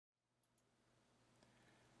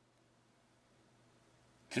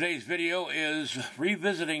Today's video is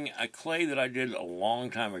revisiting a clay that I did a long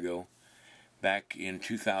time ago, back in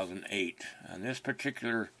 2008. On this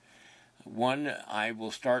particular one, I will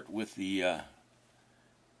start with the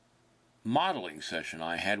modeling session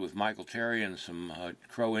I had with Michael Terry and some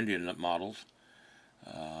Crow Indian models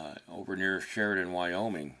over near Sheridan,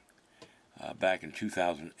 Wyoming, back in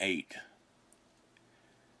 2008.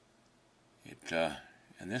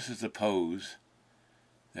 And this is the pose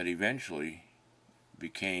that eventually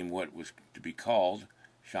became what was to be called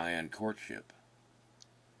Cheyenne Courtship.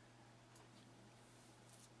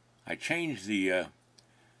 I changed the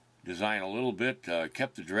design a little bit,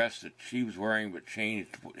 kept the dress that she was wearing, but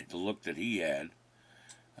changed the look that he had,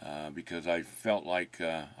 because I felt like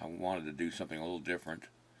I wanted to do something a little different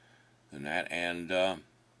than that, and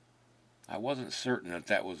I wasn't certain that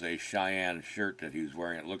that was a Cheyenne shirt that he was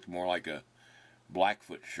wearing. It looked more like a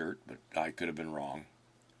Blackfoot shirt, but I could have been wrong.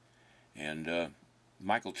 And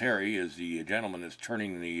Michael Terry is the gentleman that's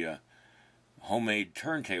turning the homemade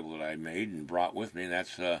turntable that I made and brought with me. And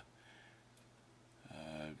that's a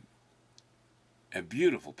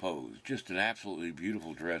beautiful pose, just an absolutely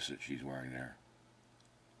beautiful dress that she's wearing there.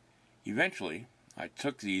 Eventually, I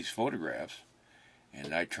took these photographs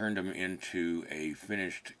and I turned them into a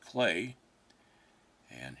finished clay.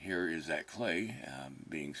 And here is that clay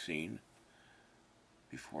being seen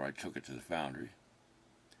before I took it to the foundry.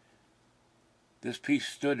 This piece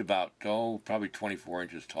stood about, probably 24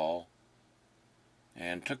 inches tall,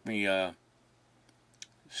 and took me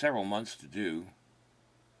several months to do.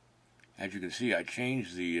 As you can see, I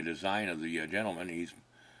changed the design of the gentleman. He's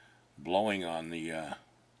blowing on the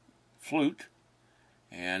flute,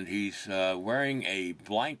 and he's wearing a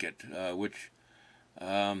blanket, which,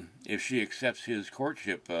 if she accepts his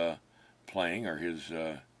courtship playing, or his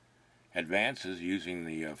advances using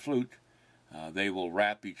the flute, they will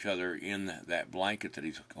wrap each other in that blanket that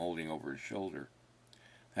he's holding over his shoulder.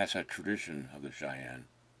 That's a tradition of the Cheyenne.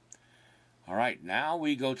 Alright, now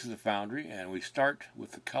we go to the foundry and we start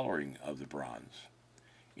with the coloring of the bronze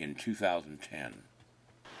in 2010.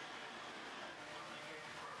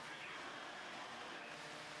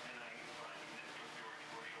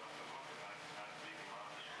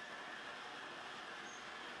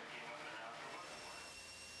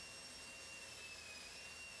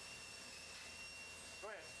 Go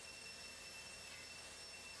ahead.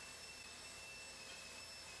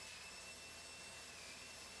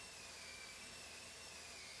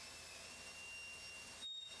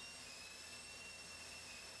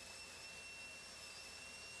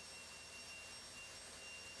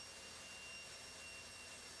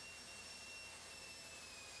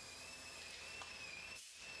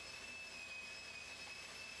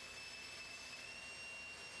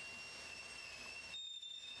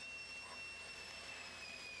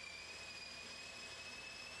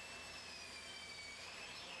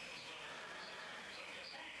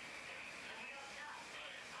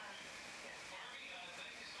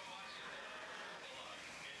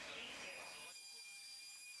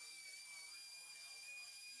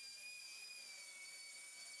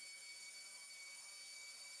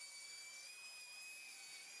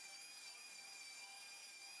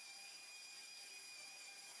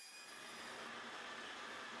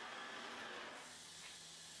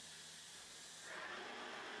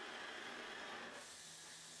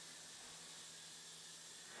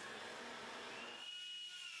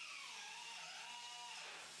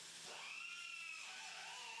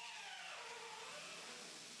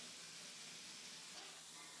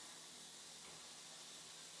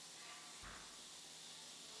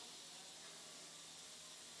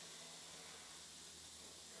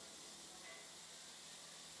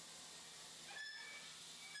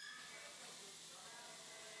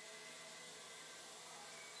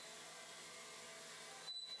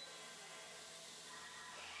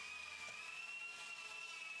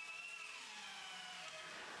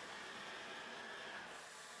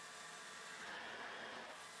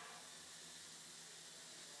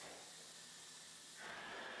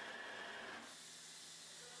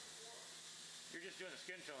 You're just doing the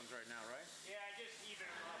skin tones right now, right? Yeah, I just even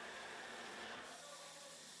them up.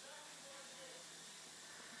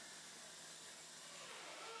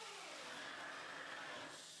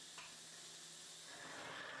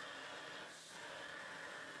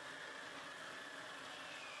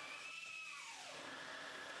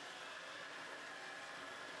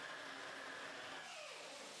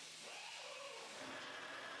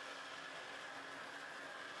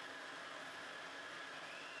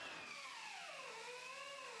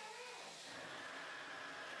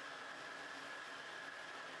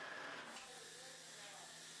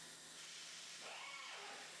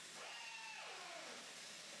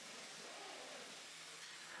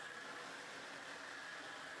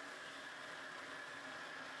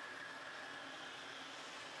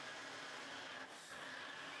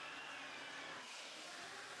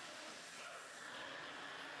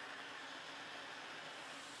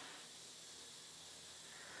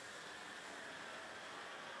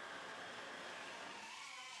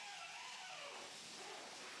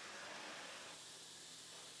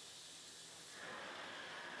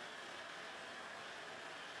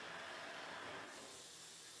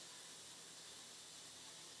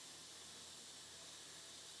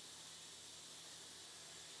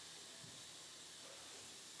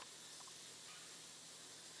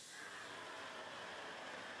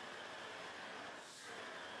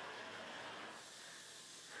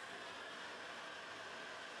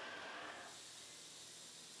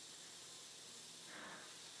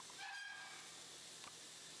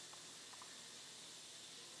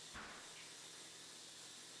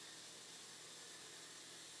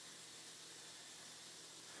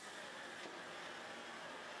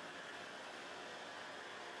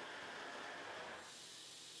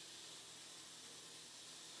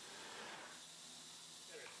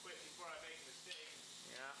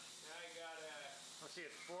 Let's see,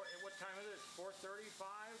 it's what time is it? It's 4:35.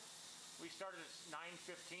 We started at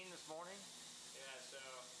 9:15 this morning. Yeah, so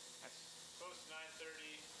that's close to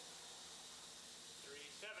 9:30.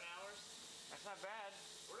 7 hours. That's not bad.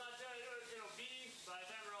 We're not done. It'll be, by the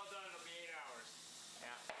time we're all done, it'll be 8 hours.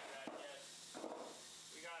 Yeah.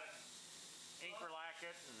 We got it. Ink relac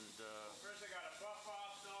it and. First, I got to buff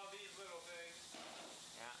off all these little things.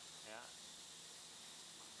 Yeah, yeah.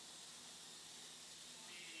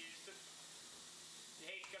 You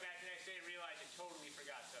hate to come back the next day and realize you totally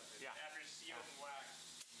forgot something. Yeah. After sealing and wax.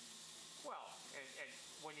 Well, and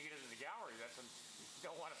when you get into the gallery, that's when you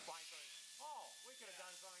don't want to find something. Oh, we could have done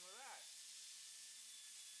something with that.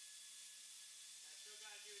 I still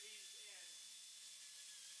got to do these ends.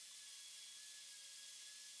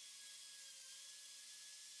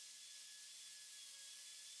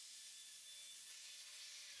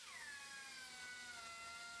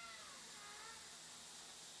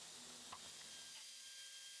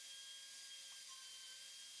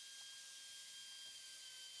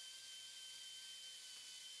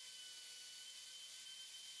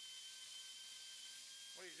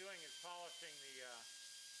 What he's doing is polishing the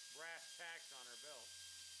brass tacks on her belt.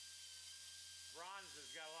 Bronze has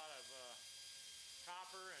got a lot of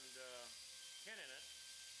copper and tin in it,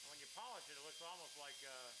 and when you polish it, it looks almost like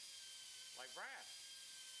brass.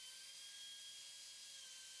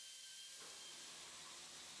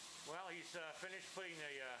 Well, he's finished putting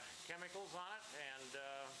the chemicals on it, and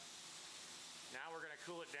now we're going to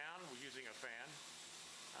cool it down using a fan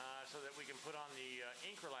so that we can put on the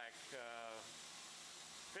ink relac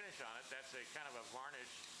finish on it. That's a kind of a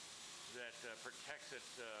varnish that protects it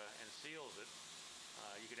and seals it.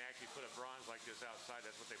 You can actually put a bronze like this outside.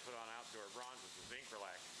 That's what they put on outdoor bronzes, is ink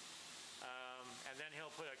relac. And then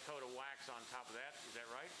he'll put a coat of wax on top of that. Is that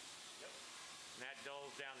right? Yep. And that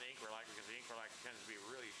dulls down the ink relac because the ink relac tends to be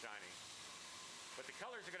really shiny. But the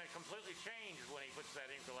colors are going to completely change when he puts that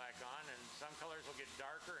ink relac on, and some colors will get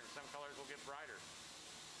darker and some colors will get brighter.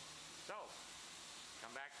 So,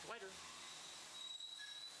 come back later.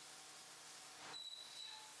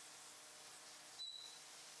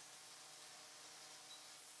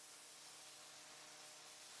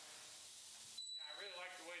 I really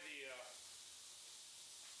like the way the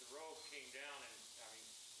robe came down and, I mean,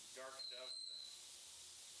 darkened up,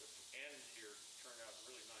 and the end